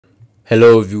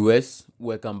Hello viewers,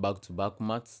 welcome back to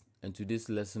BakoMaths, and today's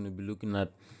lesson we'll be looking at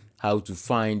how to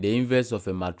find the inverse of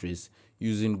a matrix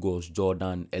using Gauss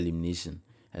Jordan elimination.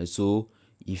 And so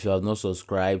if you have not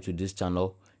subscribed to this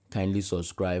channel, kindly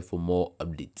subscribe for more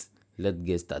updates. Let's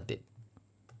get started.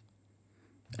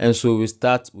 And so we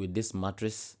start with this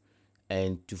matrix,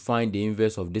 and to find the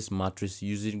inverse of this matrix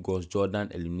using Gauss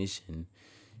Jordan elimination,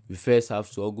 we first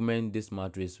have to augment this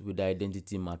matrix with the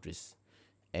identity matrix.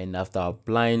 And after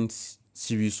applying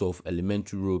series of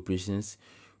elementary row operations,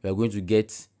 we are going to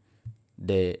get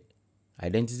the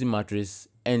identity matrix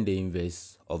and the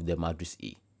inverse of the matrix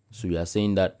E. So we are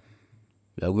saying that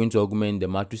we are going to augment the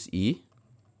matrix E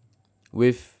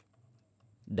with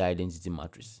the identity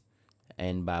matrix,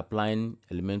 and by applying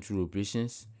elementary row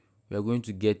operations, we are going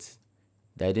to get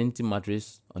the identity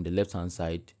matrix on the left hand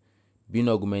side being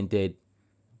augmented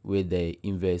with the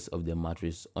inverse of the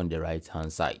matrix on the right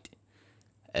hand side.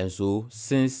 And so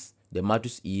since the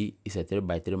matrix E is a 3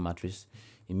 by 3 matrix,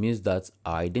 it means that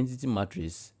our identity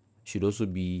matrix should also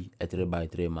be a 3 by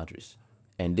 3 matrix,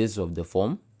 and this is of the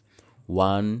form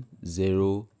 1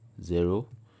 0 0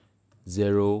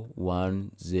 0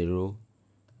 1 0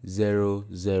 0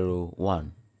 0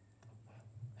 1.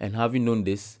 And having known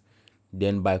this,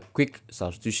 then by quick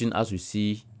substitution, as we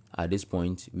see at this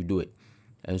point, we do it.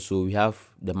 And so we have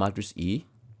the matrix E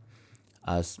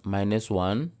as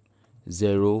 -1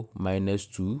 0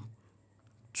 -2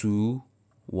 2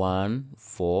 1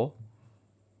 4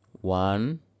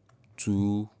 1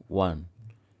 2 1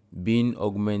 being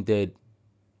augmented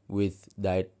with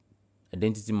the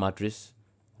identity matrix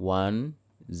 1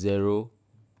 0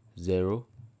 0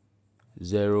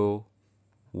 0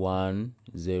 1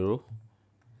 0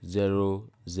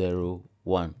 0 0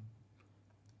 1.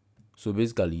 So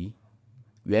basically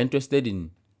we are interested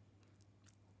in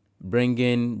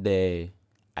bringing the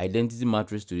identity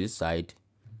matrix to this side,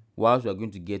 whilst we are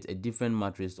going to get a different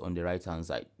matrix on the right hand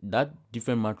side. That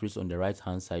different matrix on the right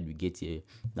hand side we get here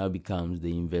now becomes the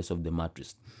inverse of the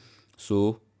matrix.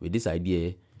 So with this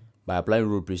idea, by applying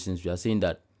row operations, we are saying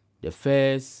that the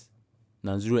first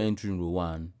non-zero entry in row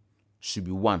 1 should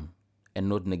be 1 and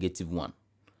not -1,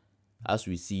 as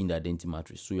we see in the identity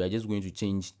matrix. So we are just going to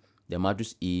change the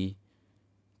matrix A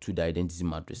to the identity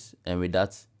matrix, and with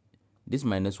that, this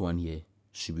 -1 here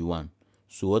should be 1.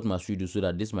 So what must we do so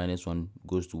that this -1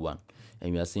 goes to 1?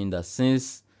 And we are saying that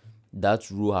since that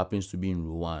row happens to be in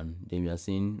row 1, then we are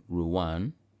saying row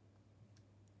 1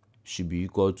 should be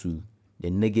equal to the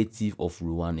negative of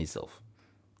row 1 itself.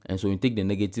 And so when you take the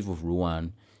negative of row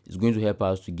 1, it's going to help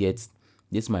us to get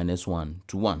this -1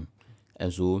 to 1.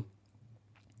 And so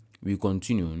we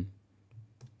continue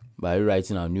by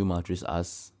rewriting our new matrix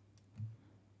as,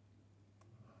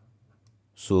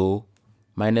 so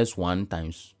 -1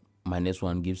 times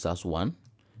 -1 gives us 1,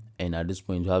 and at this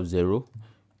point we have 0,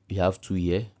 we have 2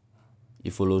 here,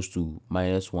 it follows to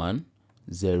 -1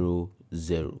 0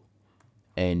 0,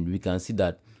 and we can see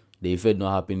that the effect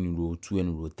not happening in row 2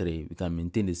 and row 3. We can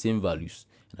maintain the same values,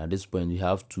 and at this point we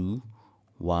have 2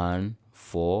 1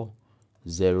 4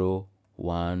 0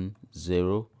 1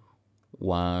 0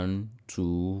 1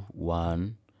 2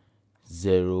 1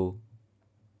 0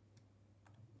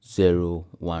 0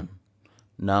 1.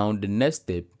 Now the next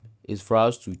step is for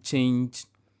us to change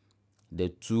the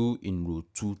 2 in row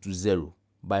 2 to 0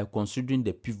 by considering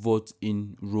the pivot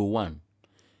in row 1.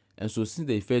 And so since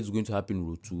the effect is going to happen in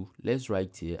row 2, let's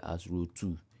write here as row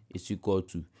 2 is equal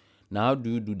to. Now how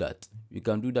do you do that? You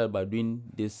can do that by doing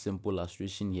this simple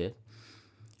illustration here.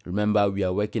 Remember, we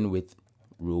are working with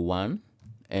row 1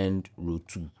 and row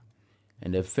 2,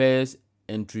 and the first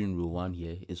entry in row 1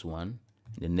 here is 1,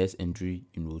 the next entry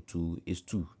in row 2 is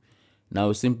 2. Now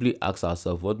we simply ask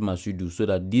ourselves, what must we do so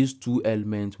that these two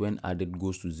elements when added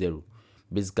goes to 0?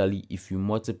 Basically, if you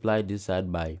multiply this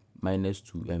side by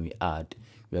 -2 and we add,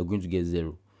 we are going to get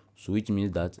 0. So which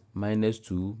means that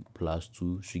 -2 plus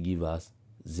 2 should give us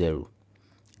 0,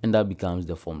 and that becomes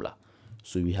the formula.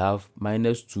 So we have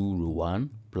 -2 row 1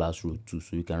 plus row 2.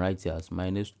 So you can write it as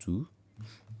 -2.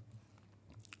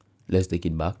 Let's take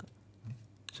it back.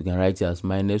 So you can write it as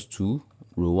 -2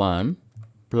 row 1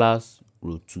 plus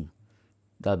row 2.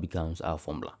 That becomes our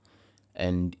formula,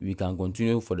 and we can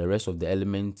continue for the rest of the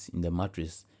elements in the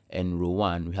matrix. And row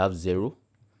 1 we have 0.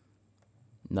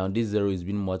 Now this 0 is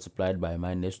being multiplied by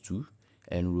 -2,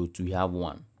 and row 2 we have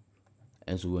 1,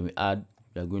 and so when we add,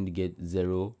 we are going to get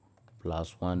 0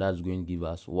 plus 1. That's going to give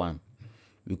us 1.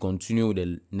 We continue with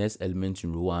the next element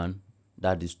in row 1,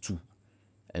 that is 2,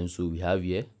 and so we have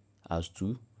here as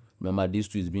 2. Remember, this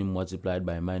 2 is being multiplied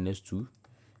by -2,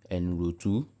 and row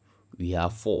 2 we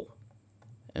have 4.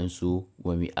 And so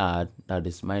when we add, that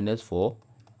is -4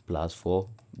 plus 4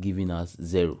 giving us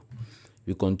 0.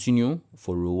 We continue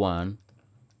for row 1,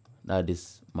 that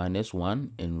is minus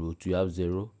 1, and row 2 you have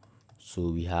 0, so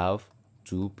we have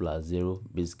 2 plus 0,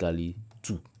 basically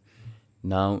 2.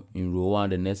 Now in row 1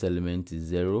 the next element is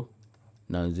 0.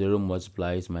 Now 0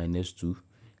 multiplies minus 2,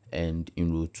 and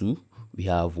in row 2 we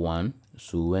have 1,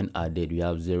 so when added we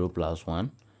have 0 plus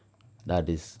 1, that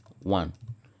is 1.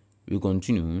 We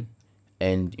continue,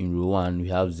 and in row 1 we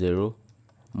have 0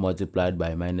 multiplied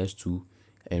by minus 2,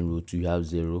 and row 2 you have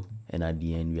 0, and at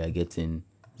the end we are getting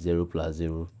 0 plus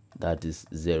 0, that is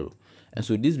 0. And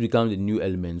so this becomes the new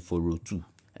element for row 2.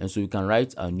 And so you can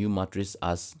write our new matrix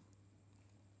as,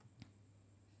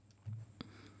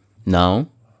 now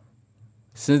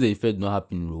since the effect did not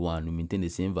happen in row 1, we maintain the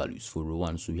same values for row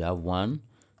 1. So we have 1,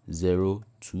 0,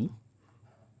 2,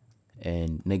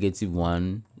 and negative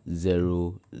 1,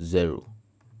 0, 0.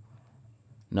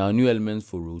 Now new element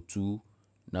for row 2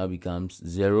 now becomes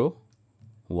 0,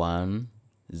 1,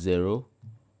 0,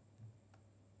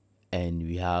 and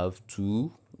we have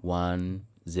 2, 1,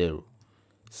 0.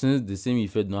 Since the same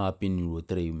effect did not happen in row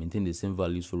 3, we maintain the same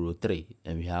values for row 3,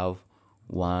 and we have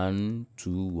 1,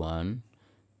 2, 1,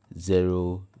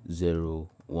 0, 0,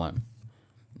 1.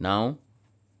 Now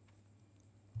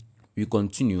we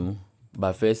continue,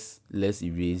 but first let's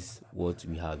erase what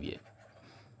we have here.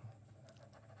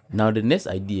 Now the next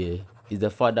idea is the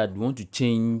fact that we want to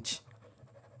change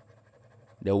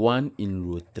the 1 in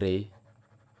row 3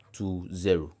 to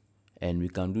 0, and we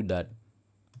can do that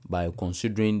by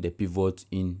considering the pivot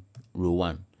in row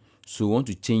 1. So we want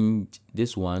to change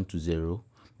this 1 to 0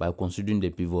 by considering the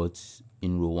pivot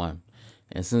in row 1.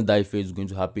 And since that effect is going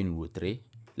to happen in row 3,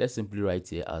 let's simply write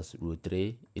here as row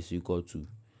 3 is equal to.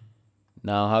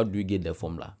 Now how do we get the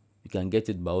formula? We can get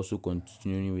it by also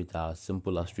continuing with our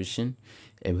simple illustration,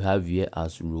 and we have here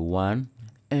as row 1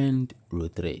 and row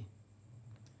 3.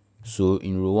 So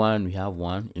in row 1 we have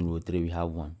 1, in row 3 we have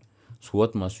 1. So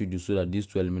what must we do so that these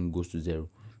two elements goes to 0?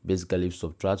 Basically, if we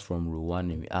subtract from row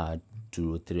 1 and we add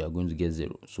to row 3, we are going to get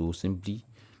 0. So simply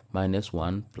minus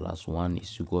 1 plus 1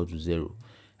 is equal to 0.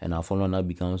 And our formula now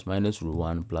becomes minus row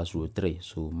 1 plus row 3.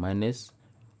 So minus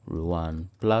row 1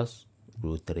 plus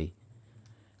row 3.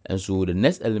 And so the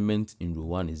next element in row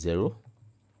 1 is 0,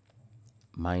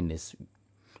 minus,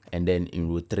 and then in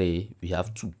row 3 we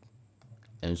have 2.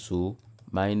 And so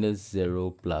minus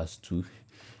 0 plus 2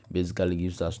 basically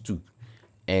gives us 2.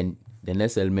 And the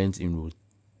next element in row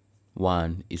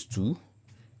 1 is 2.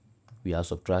 We are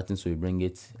subtracting, so we bring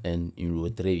it, and in row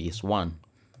 3 is 1.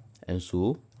 And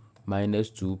so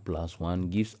minus 2 plus 1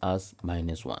 gives us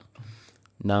minus 1.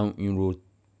 Now in row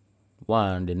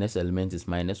 1 the next element is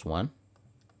minus 1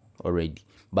 already,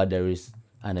 but there is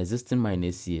an existing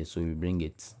minus here, so we bring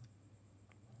it,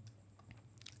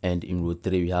 and in row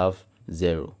 3 we have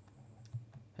 0.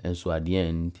 And so at the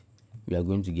end we are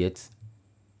going to get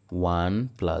 1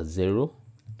 plus 0,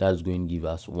 that's going to give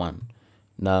us 1.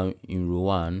 Now in row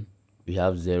 1 we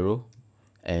have 0,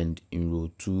 and in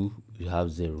row 2 we have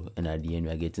 0, and at the end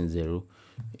we are getting 0.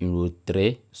 In row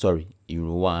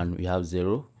 1 we have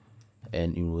 0,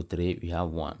 and in row 3 we have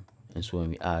 1, and so when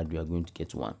we add we are going to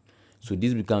get 1. So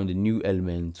this becomes the new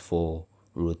element for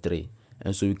row 3.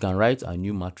 And so we can write our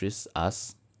new matrix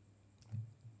as,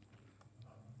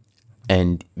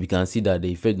 and we can see that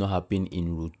the effect not happen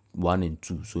in row 1 and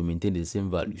 2, so we maintain the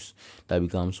same values. That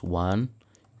becomes 1,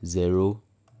 0,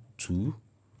 2.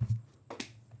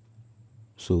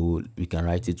 So we can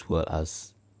write it well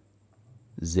as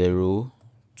 0,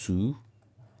 2,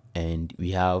 and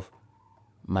we have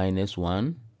minus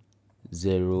 1,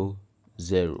 0,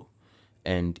 0.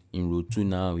 And in row 2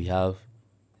 now we have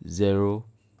 0,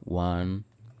 1,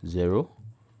 0,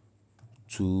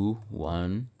 2,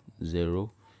 1,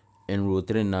 0. In row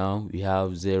 3 now we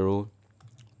have 0,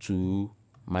 2,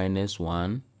 minus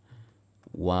 1,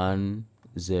 1,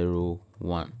 0,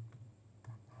 1.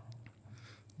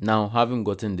 Now having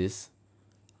gotten this,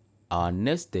 our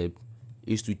next step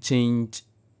is to change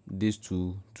this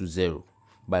 2 to 0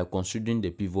 by considering the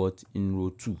pivot in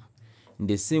row 2. In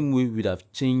the same way we would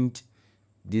have changed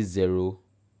this 0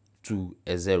 to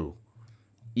a 0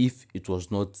 if it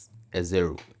was not a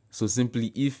 0. So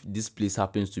simply if this place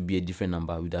happens to be a different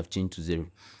number, we would have changed to 0.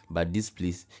 But this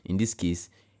place, in this case,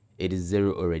 it is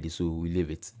 0 already, so we leave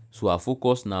it. So our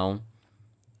focus now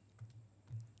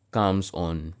comes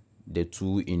on the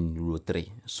 2 in row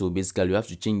 3. So basically we have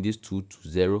to change this 2 to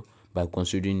 0 by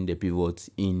considering the pivot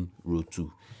in row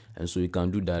 2. And so we can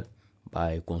do that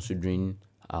by considering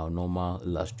our normal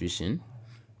illustration,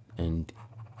 and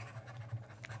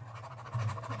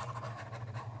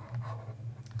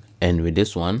with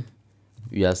this one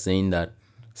we are saying that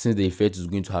since the effect is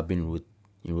going to happen in row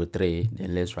in row 3,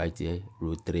 then let's write here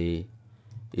row 3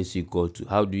 is equal to,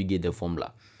 how do we get the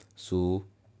formula? So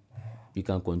we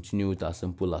can continue with our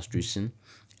simple illustration,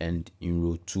 and in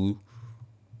row 2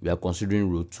 we are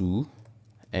considering row 2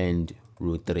 and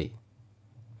row 3.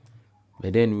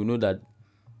 But then we know that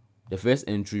the first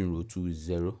entry in row 2 is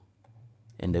 0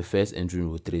 and the first entry in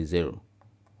row 3 is 0.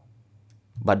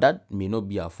 But that may not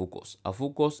be our focus. Our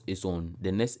focus is on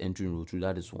the next entry in row 2,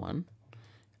 that is 1,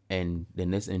 and the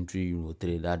next entry in row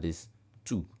 3, that is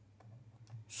 2.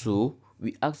 So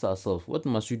we ask ourselves, what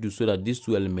must we do so that these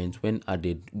two elements, when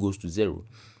added, goes to 0?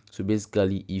 So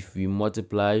basically, if we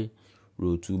multiply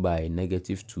row 2 by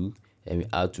 -2 and we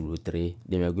add to row 3,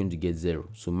 then we are going to get 0.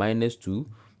 So -2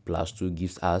 plus 2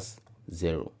 gives us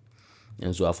 0.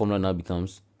 And so our formula now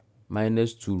becomes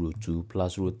 -2 row 2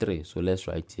 plus row 3. So let's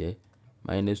write here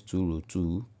 -2 row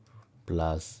 2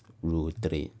 plus row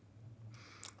 3.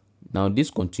 Now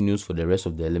this continues for the rest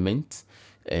of the elements,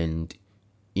 and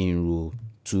in row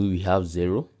 2 we have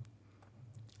 0.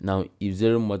 Now if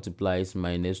 0 multiplies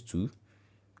 -2,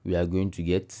 we are going to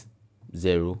get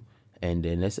 0, and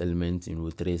the next element in row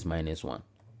 3 is -1.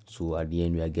 So at the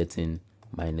end we are getting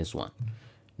 -1.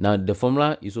 Now the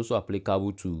formula is also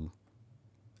applicable to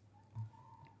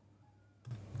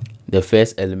the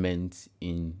first element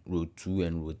in row 2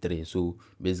 and row 3. So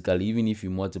basically, even if you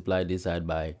multiply this side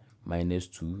by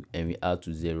 -2 and we add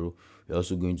to 0, we're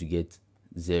also going to get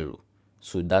 0.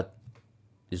 So that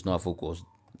is not focused,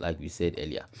 like we said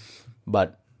earlier.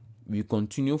 But we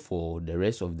continue for the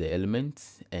rest of the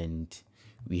elements, and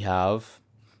we have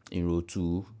in row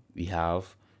 2 we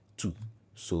have 2.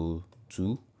 So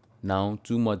 2, now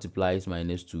 2 multiplies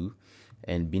 -2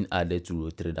 and being added to row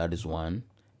 3, that is 1.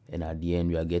 And at the end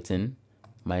we are getting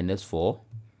 -4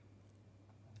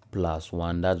 plus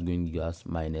 1, that's going to give us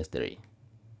 -3.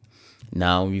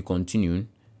 Now we continue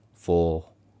for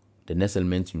the next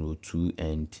element in row 2,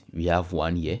 and we have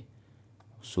 1 here.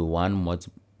 So 1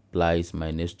 multiplies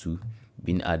 -2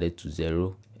 being added to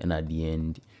 0, and at the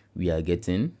end we are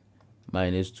getting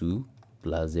 -2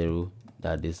 plus 0,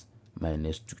 that is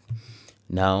 -2.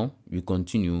 Now we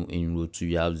continue in row 2,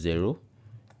 we have 0,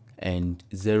 and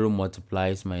 0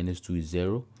 multiplies -2 is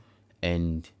 0,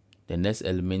 and the next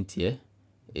element here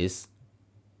is,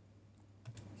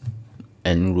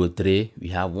 and in row 3 we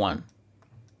have 1,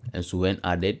 and so when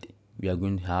added we are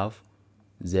going to have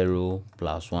 0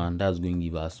 plus 1, that's going to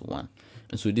give us 1.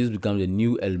 And so this becomes the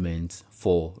new element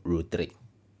for row 3.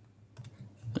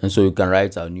 And so you can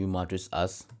write our new matrix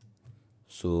as,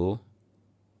 so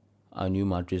our new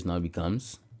matrix now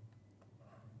becomes,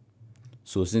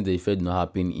 so since the effect did not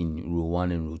happen in row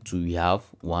 1 and row 2, we have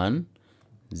 1,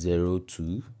 0,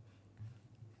 2,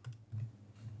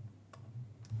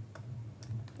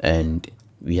 and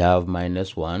we have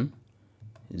 -1,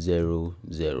 0,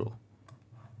 0.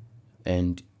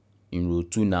 And in row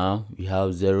 2 now we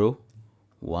have 0,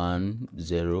 1,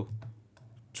 0,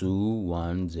 2,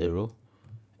 1, 0,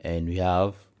 and we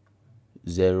have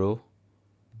 0,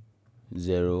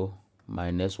 0,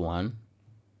 -1,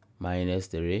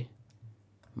 -3,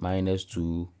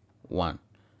 -2, 1.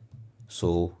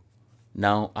 So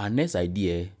now our next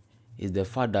idea is the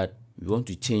fact that we want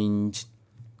to change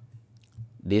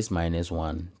this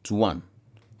 -1 to 1.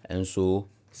 And so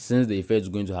since the effect is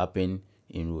going to happen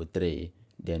in row 3,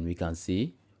 then we can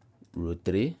say row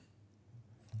 3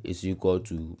 is equal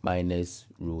to minus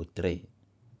row 3.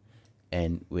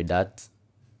 And with that,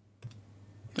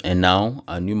 and now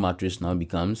our new matrix now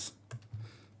becomes,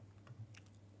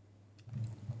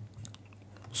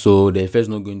 so the effect is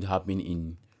not going to happen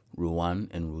in row 1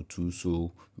 and row 2,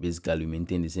 so basically we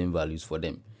maintain the same values for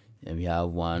them, and we have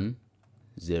 1,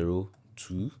 0,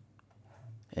 2,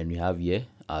 and we have here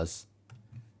as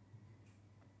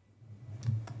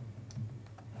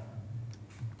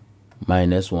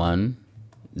 -1,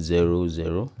 0,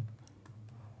 0,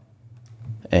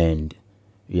 and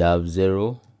we have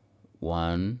 0,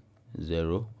 1,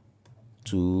 0,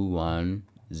 2, 1,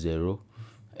 0,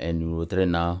 and in row 3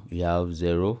 now we have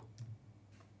 0,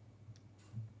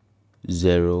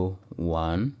 0,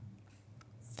 1,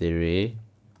 3,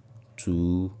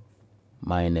 2,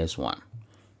 -1.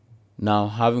 Now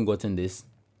having gotten this,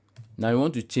 now we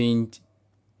want to change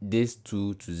this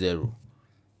 2 to 0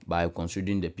 by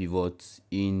considering the pivots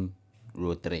in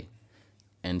row 3,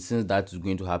 and since that is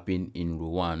going to happen in row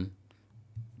 1,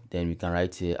 then we can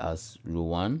write here as row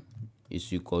 1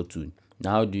 is equal to,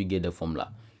 now how do you get the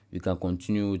formula? We can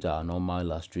continue with our normal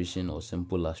illustration or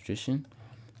simple illustration,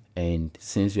 and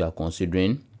since we are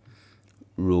considering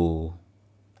row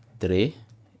 3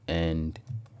 and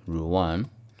row 1,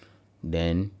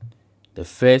 then the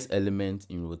first element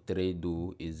in row 3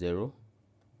 though is 0,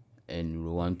 and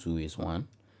row 1 2 is 1.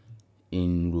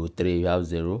 In row 3 we have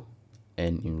 0,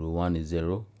 and in row 1 is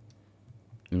 0.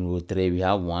 In row 3 we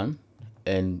have 1,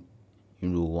 and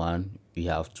in row 1 we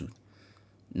have 2.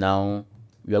 Now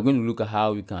we are going to look at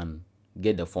how we can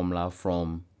get the formula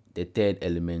from the third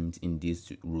element in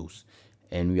these rows,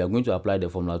 and we are going to apply the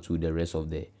formula to the rest of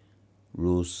the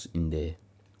rows in the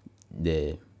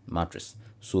matrix.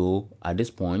 So at this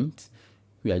point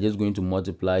we are just going to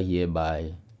multiply here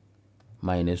by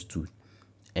 -2,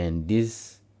 and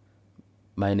this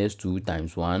 -2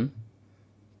 times 1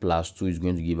 plus 2 is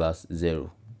going to give us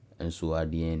 0, and so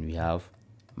at the end we have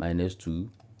 -2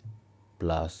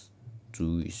 plus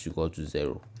 2 is equal to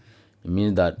 0. It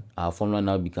means that our formula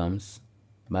now becomes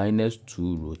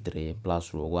 -2 row 3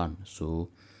 plus row 1. So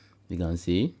we can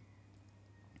say,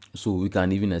 so we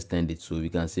can even extend it, so we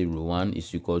can say row 1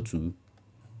 is equal to,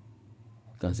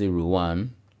 -2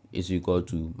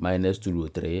 row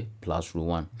 3 plus row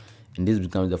 1, and this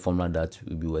becomes the formula that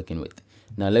we'll be working with.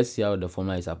 Now let's see how the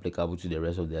formula is applicable to the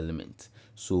rest of the elements.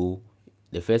 So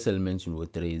the first element in row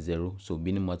 3 is 0, so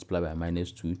being multiplied by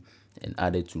 -2 and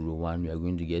added to row 1, we are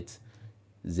going to get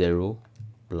 0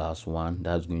 plus 1,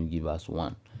 that's going to give us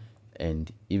 1.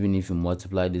 And even if you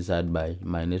multiply this side by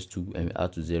 -2 and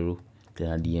add to 0,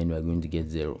 then at the end we are going to get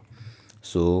 0.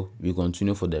 So we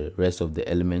continue for the rest of the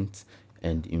elements,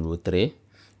 and in row 3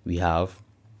 we have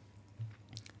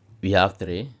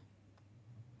 3.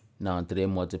 Now 3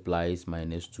 multiplies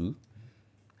 -2,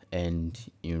 and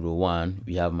in row 1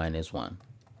 we have -1,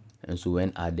 and so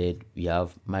when added we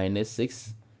have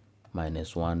 -6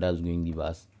 minus 1, that's going to give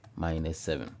us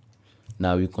 -7.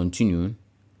 Now we continue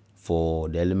for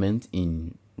the element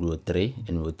in row 3.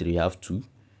 In row 3 we have 2,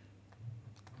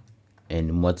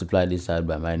 and multiply this side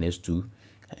by -2,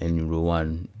 and in row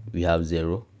 1 we have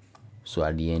 0, so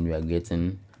at the end we are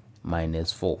getting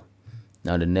 -4.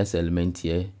 Now the next element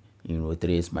here in row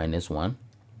 3 is -1,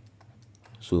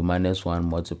 so -1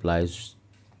 multiplies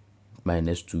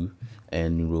 -2,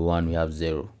 and in row 1 we have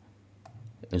 0,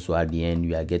 and so at the end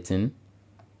we are getting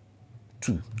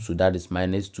 2, so that is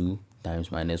 -2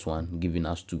 times -1 giving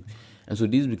us 2, and so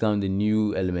this becomes the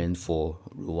new element for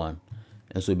row 1.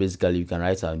 And so basically you can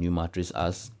write our new matrix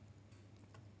as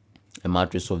a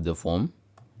matrix of the form,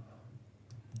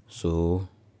 so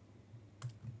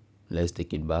let's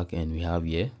take it back, and we have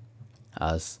here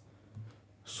as,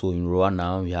 so in row 1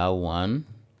 now we have 1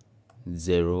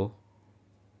 0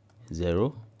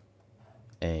 0,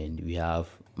 and we have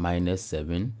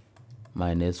 -7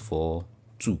 -4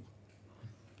 2.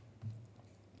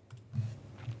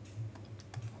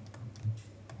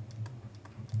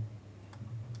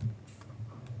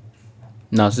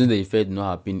 Now since the effect did not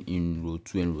happen in row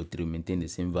 2 and row 3, maintain the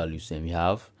same values, and we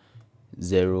have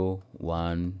 0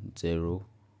 1 0,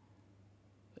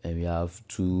 and we have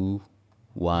 2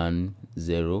 1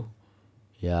 0,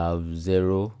 we have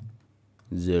 0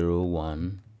 0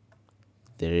 1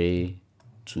 3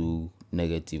 2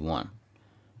 -1,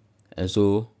 and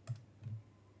so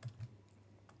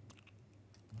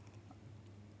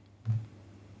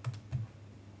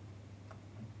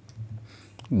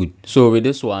good. So with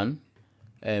this one,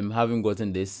 having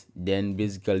gotten this, then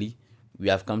basically we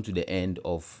have come to the end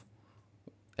of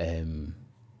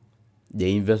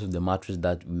the inverse of the matrix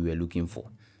that we were looking for.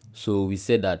 So we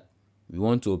said that we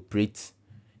want to operate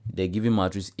the given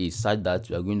matrix A such that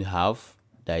we are going to have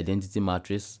the identity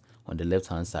matrix on the left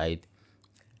hand side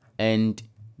and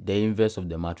the inverse of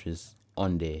the matrix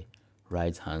on the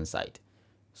right hand side.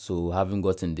 So having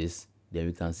gotten this, then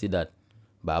we can see that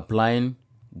by applying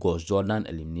Gauss Jordan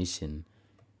elimination,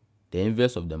 the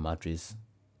inverse of the matrix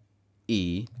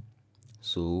A,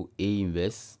 so A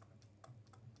inverse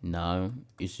now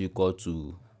is equal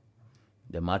to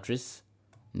the matrix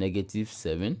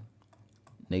 -7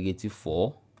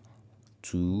 -4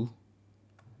 2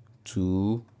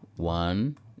 2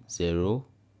 1 0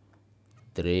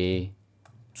 3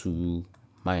 2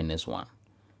 -1.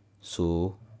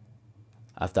 So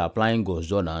after applying Gauss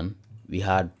Jordan, we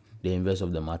had the inverse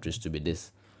of the matrix to be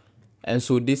this. And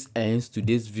so this ends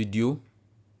today's video.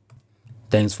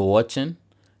 Thanks for watching.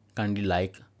 Kindly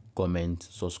like, comment,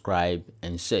 subscribe,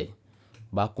 and share.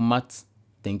 BakoMaths,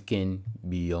 thinking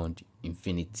beyond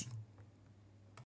infinity.